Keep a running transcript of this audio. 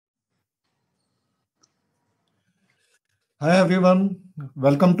Hi everyone,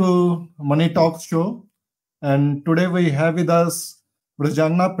 welcome to Money Talks show. And today we have with us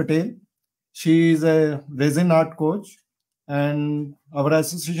Vrajangna Patel. She is a resin art coach, and our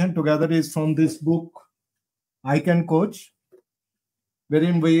association together is from this book I Can Coach,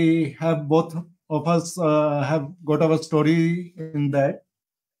 wherein we have both of us have got our story in that,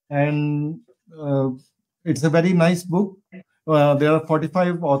 and uh, it's a very nice book. There are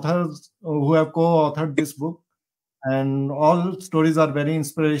 45 authors who have co-authored this book, and all stories are very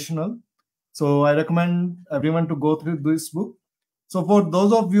inspirational. So I recommend everyone to go through this book. So for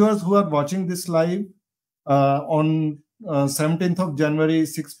those of viewers who are watching this live on 17th of January,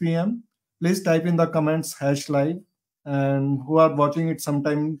 6 p.m., please type in the comments #live. And who are watching it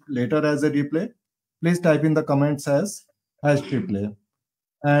sometime later as a replay, please type in the comments as #replay.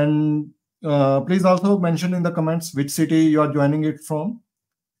 And please also mention in the comments which city you are joining it from.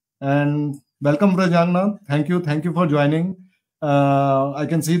 And welcome, Vrajangna. Thank you for joining. I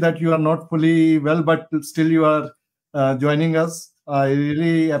can see that you are not fully well, but still you are joining us. I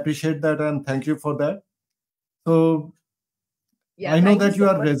really appreciate that and thank you for that. So Yeah, I know thank you that you so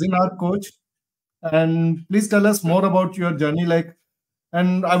are much. resin art coach, and please tell us more about your journey.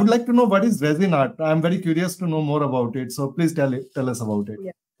 And I would like to know what is resin art. I'm very curious to know more about it. So please tell us about it.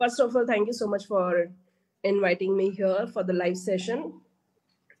 Yeah. First of all, thank you so much for inviting me here for the live session.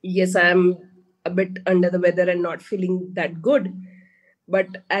 Yes, I'm a bit under the weather and not feeling that good.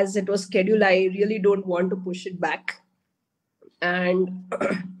 But as it was scheduled, I really don't want to push it back. And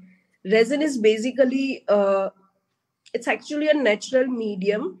resin is basically, it's actually a natural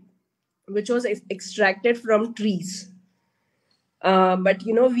medium which was extracted from trees. But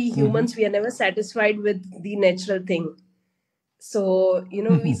we Mhm. humans, we are never satisfied with the natural thing. So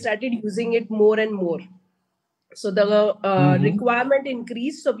we started using it more and more. So the Mhm. requirement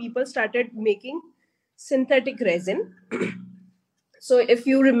increased, so people started making synthetic resin. So if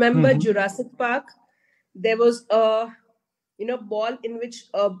you remember Mhm. Jurassic Park, there was a ball in which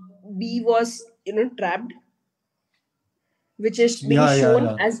a bee was trapped, which is being shown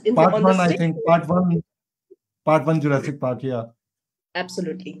Yeah. as in Part on the one, I stick. think. Part one, Jurassic Park. Yeah.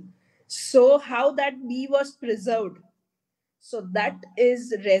 Absolutely. So how that bee was preserved. So that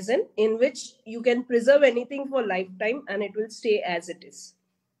is resin in which you can preserve anything for lifetime and it will stay as it is.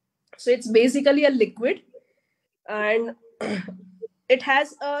 So it's basically a liquid, and it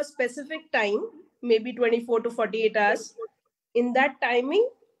has a specific time, maybe 24 to 48 hours. In that timing,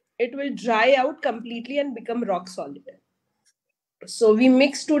 it will dry out completely and become rock solid. So we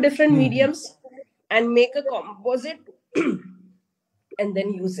mix two different Mhm. mediums and make a composite and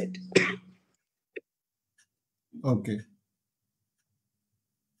then use it. Okay.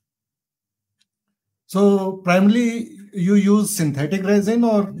 So primarily you use synthetic resin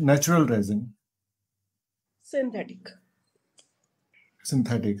or natural resin? Synthetic.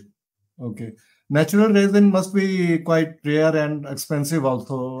 Synthetic. Okay. Natural resin must be quite rare and expensive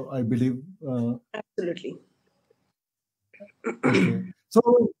also, I believe. Absolutely. Okay. So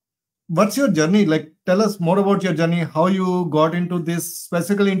what's your journey? Like, tell us more about your journey, how you got into this,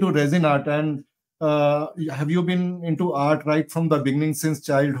 specifically into resin art, and have you been into art right from the beginning since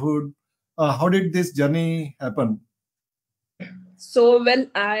childhood? How did this journey happen? So, well,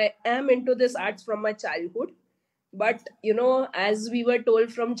 I am into this arts from my childhood. But, as we were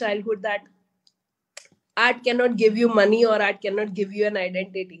told from childhood that art cannot give you money or art cannot give you an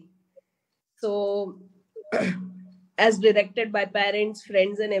identity. So, as directed by parents,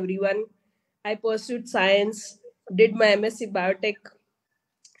 friends, and everyone, I pursued science, did my MSc Biotech,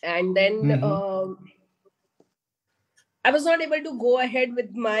 and then Mm-hmm. I was not able to go ahead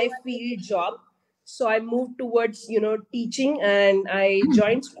with my field job. So I moved towards, teaching, and I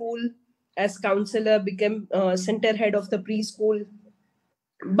joined school as counselor, became center head of the preschool.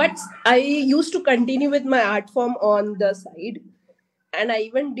 But I used to continue with my art form on the side, and I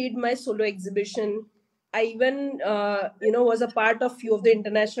even did my solo exhibition. I even was a part of few of the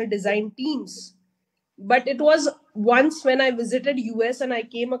international design teams. But it was once when I visited US and I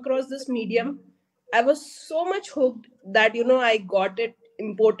came across this medium, I was so much hooked that I got it,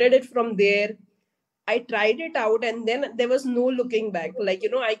 imported it from there. I tried it out, and then there was no looking back. Like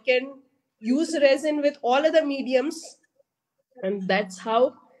I can use resin with all other mediums, and that's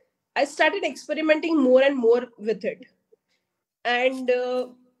how I started experimenting more and more with it. And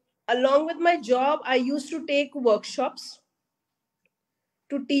along with my job, I used to take workshops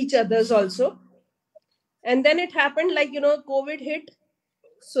to teach others also. And then it happened, like COVID hit,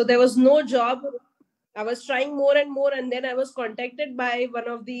 so there was no job. I was trying more and more, and then I was contacted by one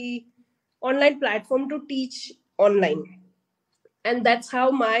of the online platform to teach online. And that's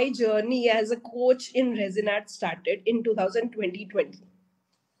how my journey as a coach in Resin Art started in 2020.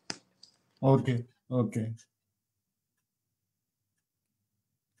 Okay. Okay.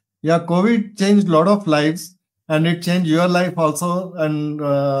 Yeah, COVID changed a lot of lives, and it changed your life also, and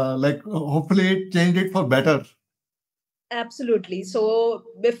like hopefully it changed it for better. Absolutely. So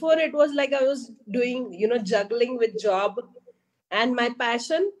before it was like I was doing, juggling with job and my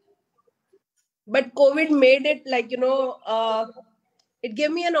passion, but COVID made it like, it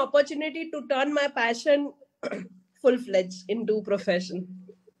gave me an opportunity to turn my passion full fledged into profession.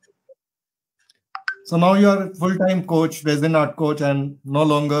 So now you are full time coach, resin art coach, and no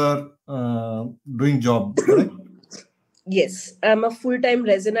longer doing job, correct? Yes, I'm a full time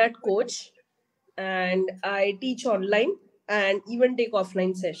Resin Art coach and I teach online and even take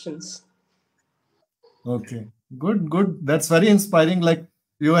offline sessions. Okay, good, good. That's very inspiring. Like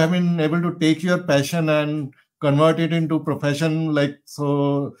you have been able to take your passion and convert it into profession. Like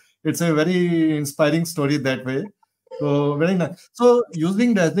so, it's a very inspiring story that way. So very nice. So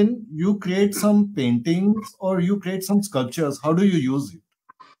using resin, you create some paintings or you create some sculptures. How do you use it?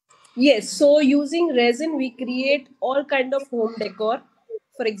 Yes, so using resin, we create all kind of home decor.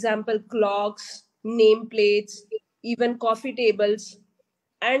 For example, clocks, nameplates, even coffee tables.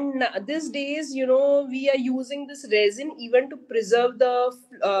 And these days, we are using this resin even to preserve the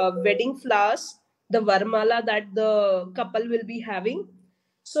wedding flowers, the varmala that the couple will be having.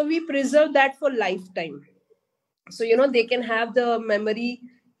 So we preserve that for lifetime. So they can have the memory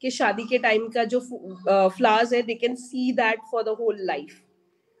कि शादी के time का जो flowers है, they can see that for the whole life.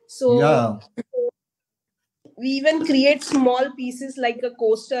 So Yeah. we even create small pieces like a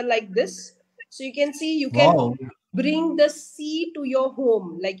coaster like this. So you can see, you can Wow. bring the sea to your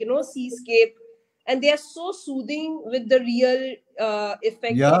home, like seascape, and they are so soothing with the real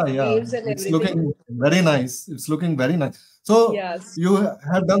effect Yeah, of yeah. waves and It's everything. looking very nice. It's looking very nice. So Yes, you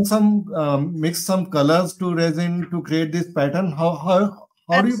have done some mix some colors to resin to create this pattern. How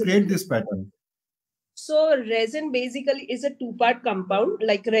do you create absolutely. this pattern? So resin basically is a two-part compound.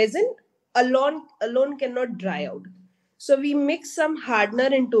 Like resin alone cannot dry out. So we mix some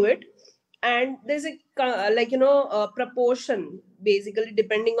hardener into it, and there's a a proportion basically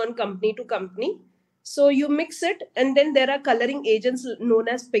depending on company to company. So you mix it, and then there are coloring agents known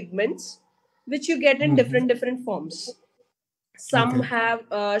as pigments, which you get in Mhm. different forms. Some Okay.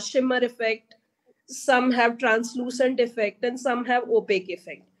 have shimmer effect, some have translucent effect, and some have opaque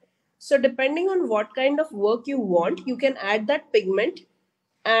effect. So depending on what kind of work you want, you can add that pigment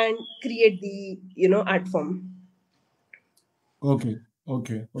and create the art form. Okay.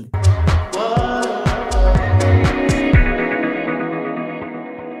 Okay. Okay.